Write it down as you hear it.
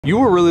You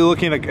were really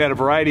looking at a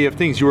variety of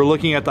things. You were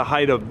looking at the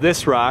height of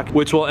this rock,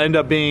 which will end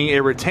up being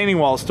a retaining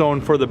wall stone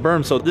for the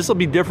berm. So this will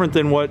be different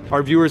than what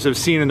our viewers have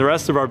seen in the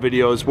rest of our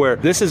videos, where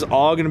this is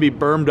all going to be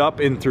bermed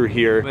up in through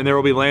here, and there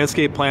will be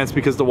landscape plants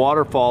because the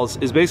waterfalls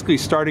is basically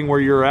starting where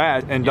you're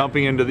at and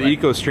dumping into the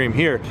eco stream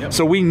here.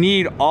 So we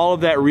need all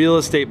of that real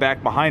estate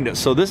back behind us.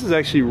 So this is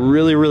actually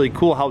really, really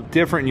cool how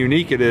different and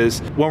unique it is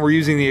when we're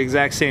using the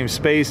exact same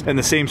space and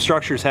the same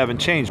structures haven't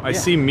changed. I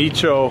see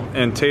Micho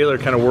and Taylor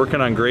kind of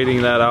working on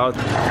grading that out.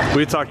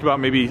 We talked about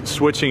maybe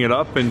switching it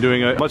up and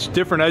doing a much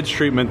different edge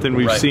treatment than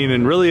we've seen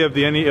in really of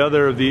any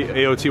other of the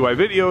AOTY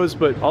videos,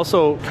 but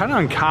also kind of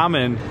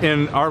uncommon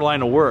in our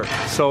line of work.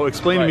 So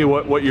explain to me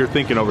what you're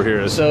thinking over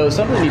here is. So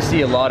something you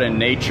see a lot in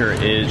nature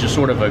is just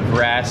sort of a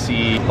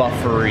grassy,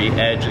 buffery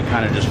edge that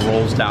kind of just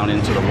rolls down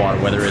into the water,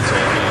 whether it's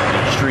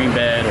a stream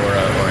bed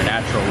or a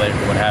natural lake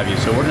or what have you.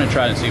 So we're going to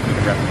try to see if we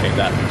can replicate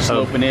that.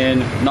 Sloping in,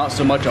 not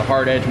so much a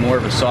hard edge, more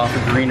of a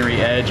softer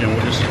greenery edge, and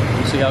we'll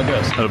see how it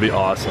goes. That'll be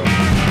awesome.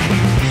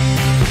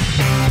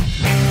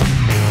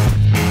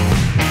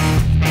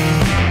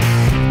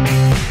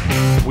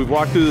 We've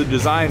walked through the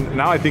design.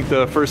 Now I think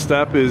the first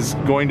step is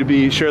going to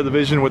be share the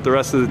vision with the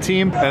rest of the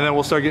team, and then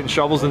we'll start getting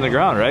shovels in the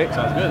ground, right?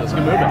 Sounds good. Let's get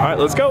moving. All right,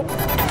 let's go.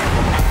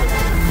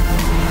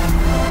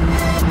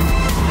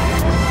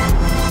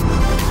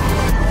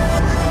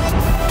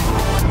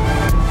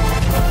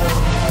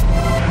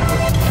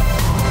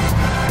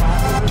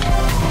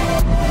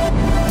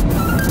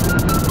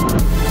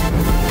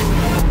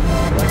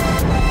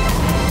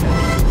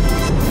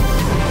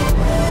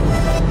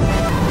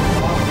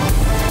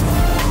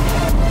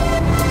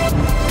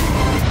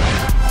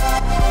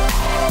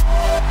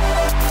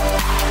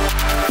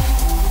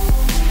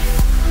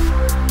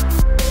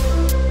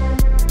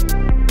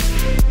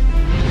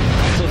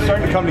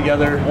 Come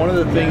together. One of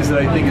the things that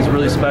I think is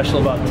really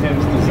special about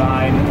Tim's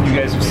design, you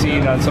guys have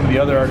seen on some of the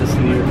other artists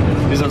in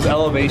here, is those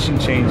elevation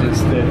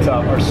changes that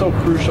are so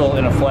crucial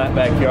in a flat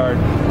backyard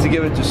to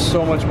give it just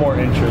so much more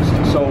interest.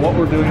 So what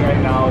we're doing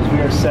right now is we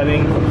are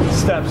setting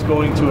steps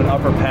going to an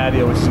upper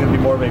patio, which is going to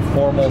be more of a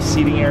formal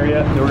seating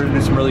area. We're going to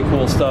do some really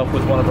cool stuff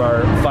with one of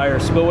our fire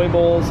spillway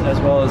bowls, as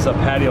well as a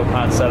patio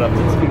pond setup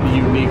that's going to be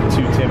unique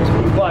to Tim's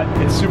group. But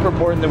it's super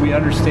important that we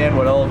understand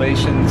what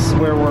elevations,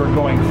 where we're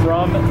going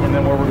from, and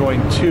then where we're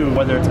going to,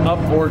 whether it's up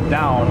or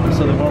down,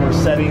 so that when we're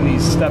setting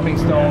these stepping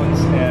stones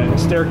and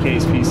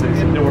staircase pieces,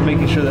 that we're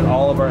making sure that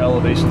all of our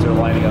elevations are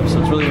lining up.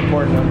 So it's really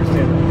important to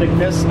understand the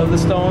thickness of the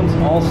stones,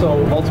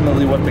 also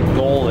ultimately what the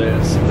goal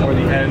is, or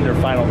the end or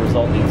final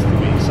result needs to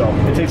be. So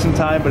it takes some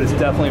time, but it's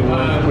definitely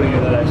worth putting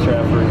in that extra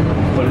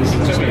effort. But this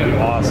is just going to be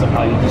awesome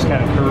how you just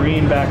kind of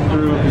careen back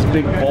through this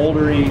big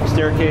bouldery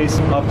staircase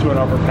up to an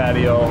upper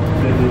patio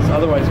that is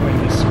otherwise going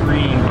to be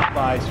screened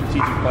by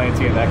strategic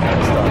planting and that kind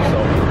of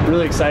stuff. So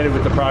really excited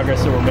with the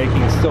progress that we're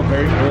making. It's still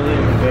very early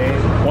in the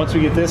day. Once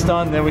we get this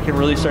done, then we can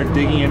really start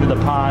digging into the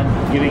pond,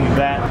 getting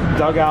that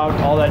dug out.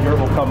 All that dirt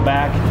will come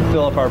back,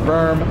 fill up our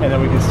berm, and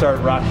then we can start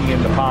rocking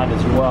in the pond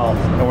as well,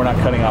 and we're not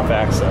cutting off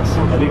access.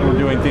 I think we're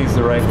doing things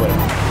the right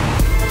way.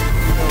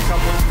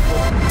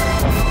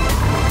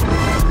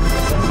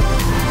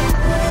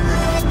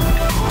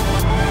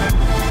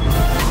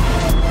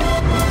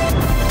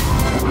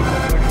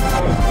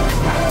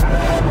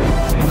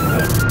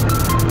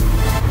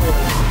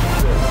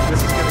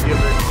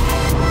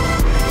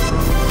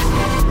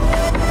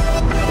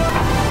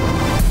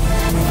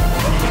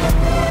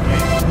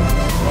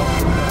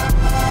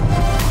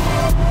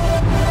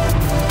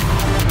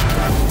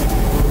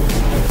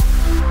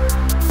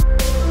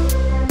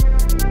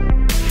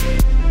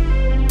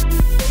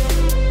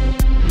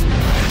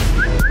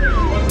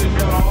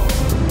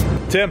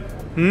 Tim,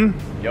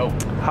 Yo.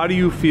 How do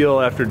you feel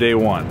after day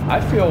one? I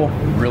feel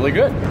really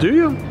good. Do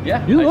you?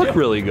 Yeah, You look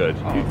really good.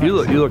 Oh, you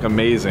look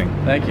amazing.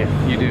 Thank you.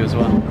 You do as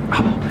well.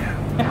 Oh,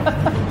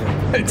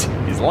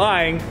 man. He's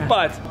lying.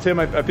 But Tim,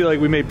 I feel like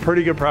we made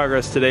pretty good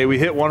progress today. We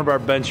hit one of our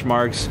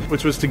benchmarks,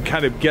 which was to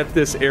kind of get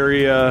this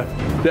area,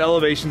 the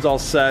elevations all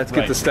set,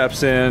 get the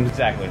steps in.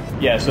 Exactly.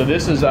 Yeah, so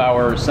this is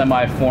our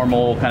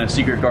semi-formal kind of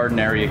secret garden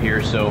area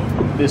here. So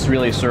this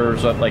really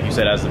serves up, like you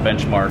said, as the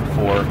benchmark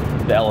for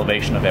the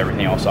elevation of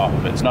everything else off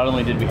of it. So not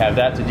only did we have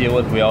that to deal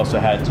with, we also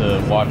had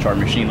to watch our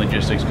machine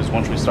logistics, because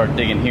once we start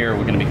digging here,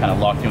 we're going to be kind of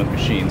locked in with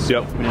machines.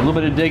 So we did a little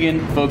bit of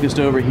digging, focused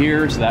over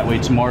here, so that way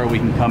tomorrow we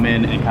can come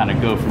in and kind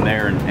of go from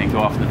there and go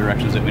off in the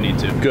directions that we need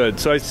to. Good.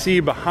 So I see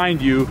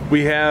behind you,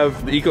 we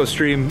have the eco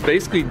stream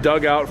basically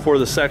dug out for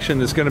the section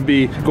that's going to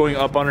be going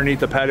up underneath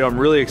the patio. I'm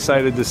really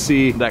excited to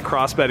see that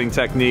cross bedding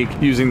technique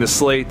using the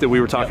slate that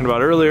we were talking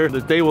about earlier,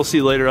 that they will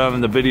see later on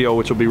in the video,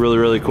 which will be really,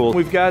 really cool.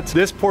 We've got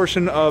this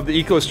portion of the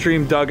eco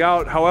stream dug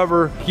out.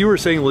 However, you were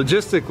saying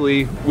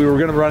logistically, we were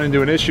going to run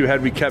into an issue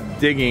had we kept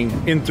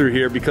digging in through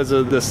here because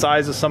of the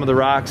size of some of the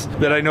rocks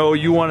that I know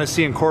you want to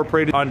see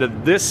incorporated onto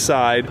this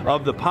side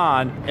of the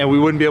pond, and we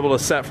wouldn't be able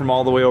to set from all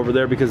all the way over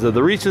there because of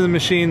the reach of the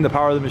machine, the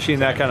power of the machine,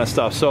 that kind of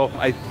stuff. So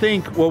I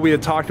think what we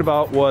had talked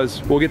about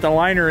was we'll get the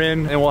liner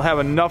in and we'll have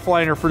enough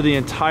liner for the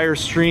entire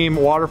stream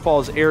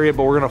waterfalls area,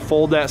 but we're gonna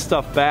fold that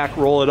stuff back,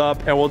 roll it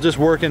up, and we'll just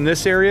work in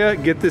this area,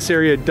 get this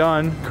area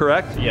done,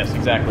 correct? Yes,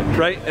 exactly.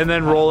 Right, and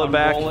then roll it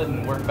back. Roll it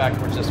and work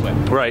backwards this way.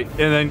 Right, and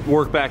then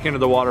work back into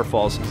the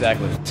waterfalls.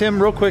 Exactly.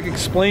 Tim, real quick,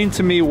 explain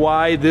to me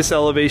why this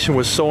elevation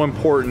was so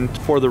important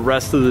for the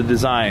rest of the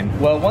design.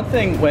 Well, one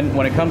thing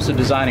when it comes to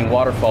designing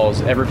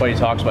waterfalls, everybody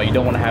talks about you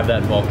don't want to have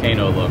that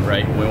volcano look,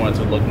 right? We want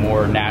it to look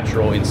more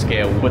natural in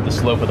scale with the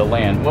slope of the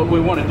land. What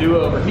we want to do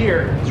over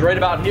here is right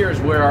about here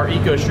is where our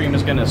eco stream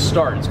is going to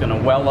start. It's going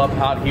to well up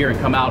out here and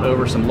come out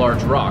over some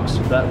large rocks.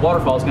 That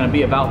waterfall is going to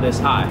be about this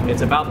high.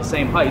 It's about the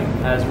same height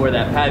as where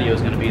that patio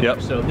is going to be. Yep.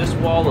 There. So this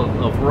wall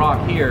of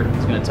rock here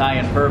is going to tie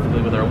in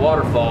perfectly with our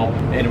waterfall,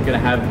 and we're going to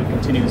have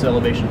continue this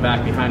elevation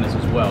back behind us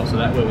as well. So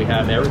that way we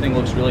have everything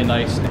looks really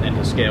nice and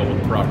to scale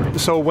with the property.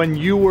 So when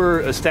you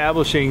were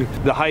establishing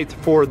the height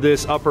for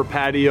this upper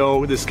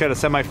patio, this kind of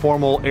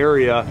semi-formal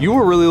area, you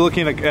were really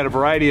looking at a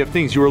variety of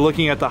things. You were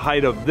looking at the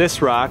height of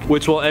this rock,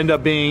 which will end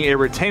up being a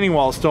retaining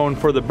wall stone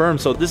for the berm.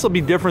 So this will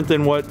be different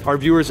than what our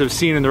viewers have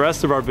seen in the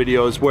rest of our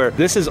videos, where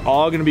this is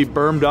all going to be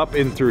bermed up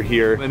in through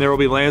here, and there will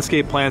be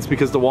landscape plants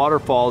because the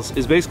waterfalls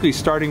is basically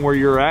starting where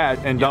you're at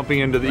and dumping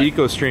into the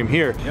eco stream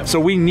here. Yep. So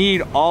we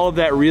need all of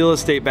that real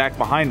estate back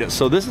behind it.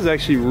 So this is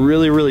actually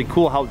really, really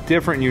cool how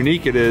different and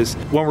unique it is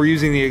when we're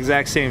using the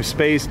exact same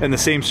space and the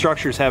same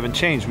structures haven't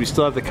changed. We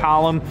still have the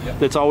column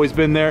that's always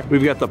been there.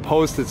 We've got the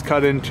post that's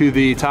cut into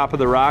the top of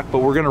the rock, but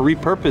we're going to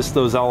repurpose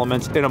those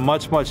elements in a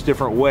much, much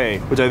different way,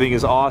 which I think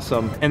is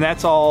awesome. And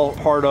that's all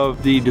part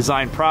of the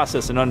design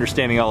process and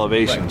understanding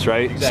elevations,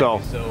 right?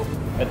 Exactly. So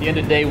at the end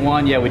of day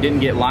one, yeah, we didn't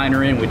get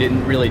liner in. We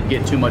didn't really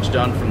get too much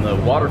done from the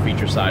water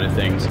feature side of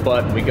things,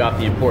 but we got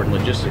the important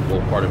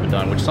logistical part of it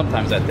done, which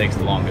sometimes that takes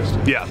the longest.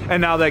 Yeah,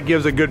 and now that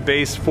gives a good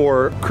base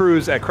for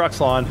crews at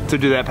Cruxlawn to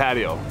do that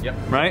patio. Yep.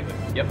 Right?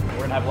 Yep. We're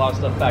gonna have a lot of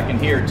stuff back in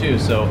here too,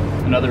 so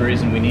another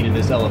reason we needed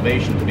this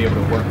elevation to be able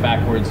to work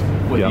backwards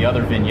with the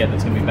other vignette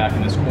that's gonna be back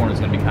in this corner is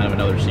gonna be kind of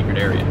another secret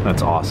area.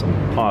 That's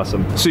awesome.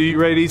 Awesome. So you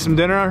ready to eat some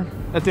dinner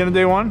at the end of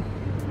day one?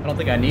 I don't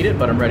think I need it,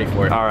 but I'm ready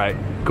for it. All right,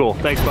 cool.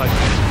 Thanks, bud.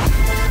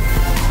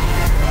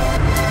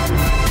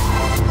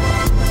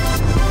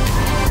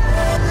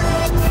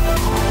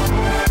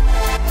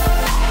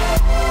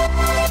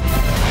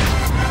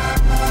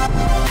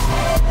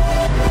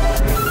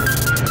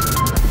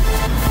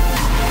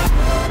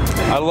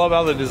 I love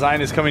how the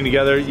design is coming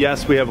together.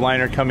 Yes, we have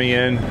liner coming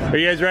in. Are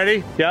you guys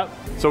ready? Yep.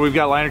 So we've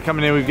got liner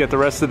coming in, we've got the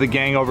rest of the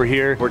gang over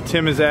here. Where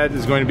Tim is at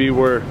is going to be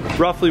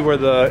roughly where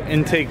the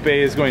intake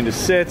bay is going to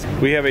sit.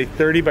 We have a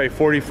 30 by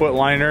 40 foot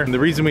liner. And the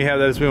reason we have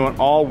that is we want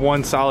all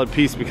one solid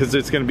piece because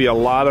there's going to be a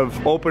lot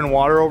of open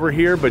water over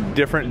here, but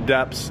different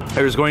depths.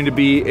 There's going to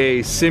be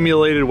a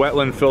simulated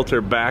wetland filter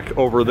back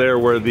over there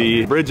where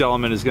the bridge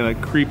element is going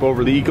to creep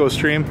over the eco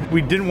stream.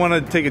 We didn't want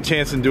to take a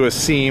chance and do a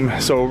seam.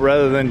 So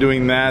rather than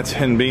doing that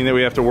and being that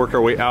we have to work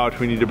our way out,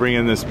 we need to bring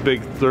in this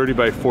big 30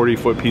 by 40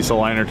 foot piece of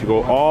liner to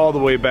go all the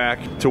way back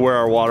to where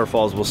our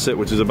waterfalls will sit,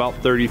 which is about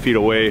 30 feet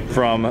away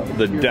from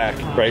the deck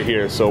right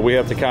here. So we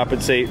have to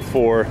compensate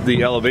for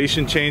the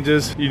elevation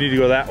changes. You need to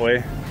go that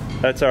way.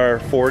 That's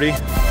our 40. All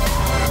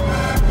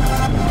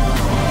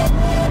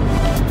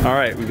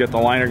right, we've got the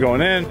liner going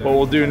in. What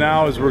we'll do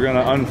now is we're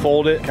gonna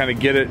unfold it, kind of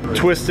get it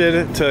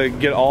twisted to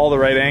get all the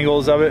right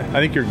angles of it. I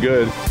think you're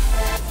good.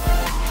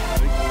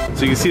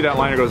 So you can see that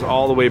liner goes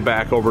all the way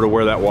back over to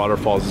where that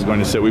waterfalls is going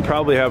to sit. We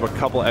probably have a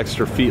couple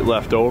extra feet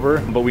left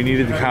over, but we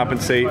needed to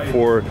compensate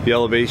for the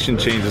elevation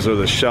changes or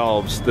the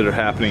shelves that are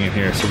happening in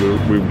here. So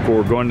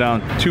we're going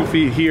down 2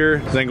 feet here,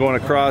 then going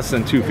across,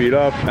 then 2 feet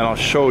up, and I'll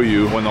show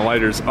you when the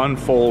liner's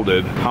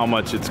unfolded how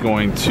much it's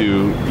going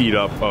to eat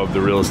up of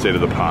the real estate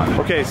of the pond.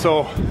 Okay,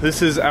 so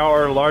this is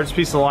our large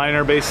piece of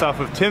liner based off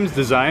of Tim's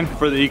design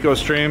for the eco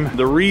stream.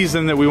 The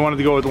reason that we wanted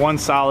to go with one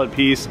solid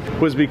piece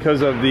was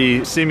because of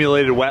the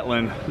simulated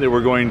wetland that we're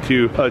going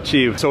to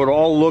achieve. So it'll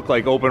all look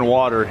like open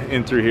water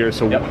in through here.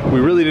 So we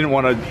really didn't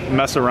want to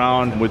mess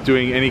around with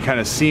doing any kind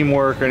of seam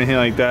work or anything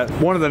like that.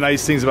 One of the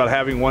nice things about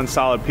having one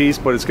solid piece,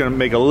 but it's going to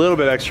make a little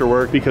bit extra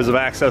work because of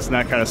access and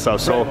that kind of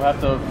stuff. So we'll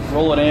have to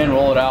roll it in,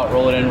 roll it out,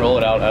 roll it in, roll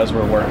it out as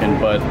we're working.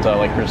 But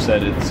like Chris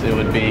said,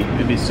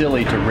 it'd be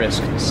silly to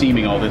risk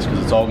seaming all this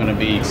because it's all going to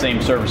be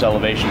same surface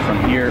elevation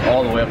from here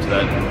all the way up to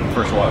that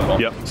first waterfall.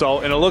 Yep. So,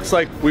 and it looks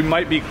like we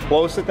might be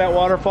close at that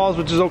waterfalls,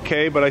 which is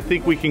okay, but I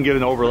think we can get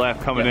an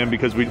overlap coming in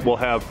because we will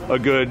have a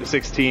good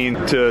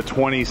 16 to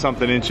 20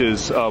 something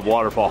inches of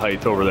waterfall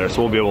height over there.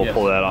 So we'll be able to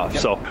pull that off.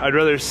 So I'd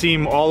rather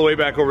seam all the way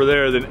back over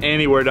there than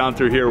anywhere down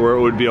through here where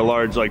it would be a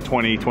large like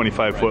 20,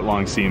 25 foot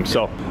long seam.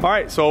 So, all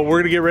right, so we're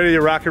gonna get ready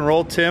to rock and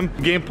roll. Tim,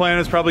 the game plan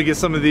is probably get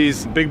some of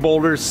these big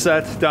boulders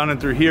set down and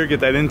through here,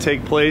 get that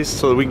intake placed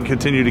so that we can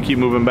continue to keep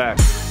moving back.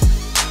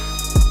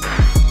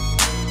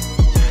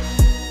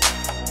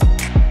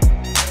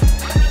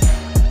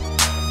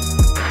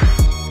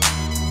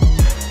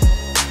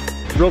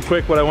 Real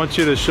quick, what I want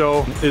you to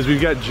show is we've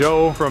got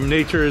Joe from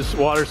Nature's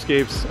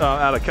Waterscapes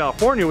out of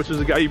California, which is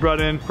the guy you brought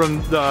in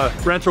from the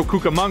Rancho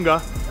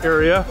Cucamonga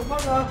area,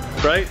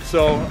 right?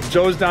 So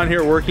Joe's down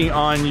here working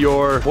on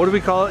your, what did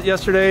we call it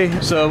yesterday?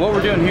 So what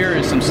we're doing here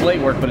is some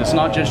slate work, but it's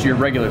not just your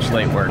regular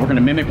slate work. We're going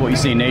to mimic what you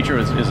see in nature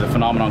is a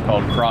phenomenon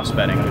called cross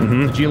bedding.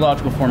 It's a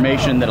geological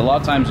formation that a lot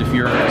of times if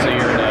you're, say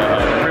you're in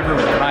a river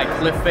with a high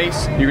cliff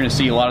face, you're going to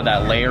see a lot of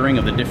that layering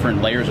of the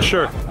different layers of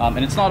rock.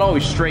 And it's not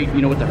always straight,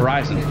 you know, with the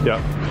horizon.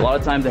 Yeah. A lot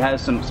of times it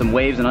has some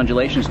waves and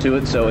undulations to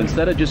it, so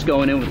instead of just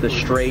going in with the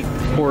straight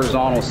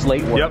horizontal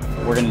slate work,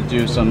 we're going to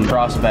do some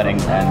cross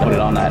bedding and put it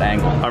on that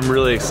angle. I'm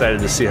really excited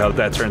to see how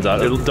that turns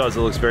out. It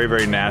looks very,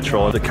 very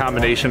natural. The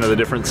combination of the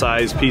different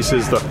size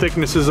pieces, the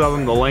thicknesses of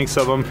them, the lengths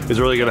of them is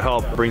really going to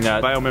help bring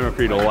that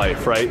biomimicry to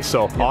life, right?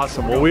 So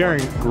awesome. Well, we are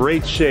in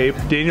great shape.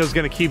 Daniel's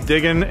going to keep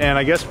digging, and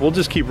I guess we'll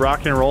just keep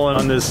rocking and rolling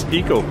on this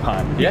eco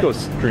pond, eco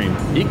stream.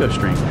 Eco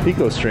stream.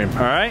 Eco stream. All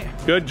right.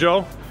 Good,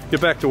 Joe. Get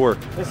back to work.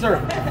 Yes, sir.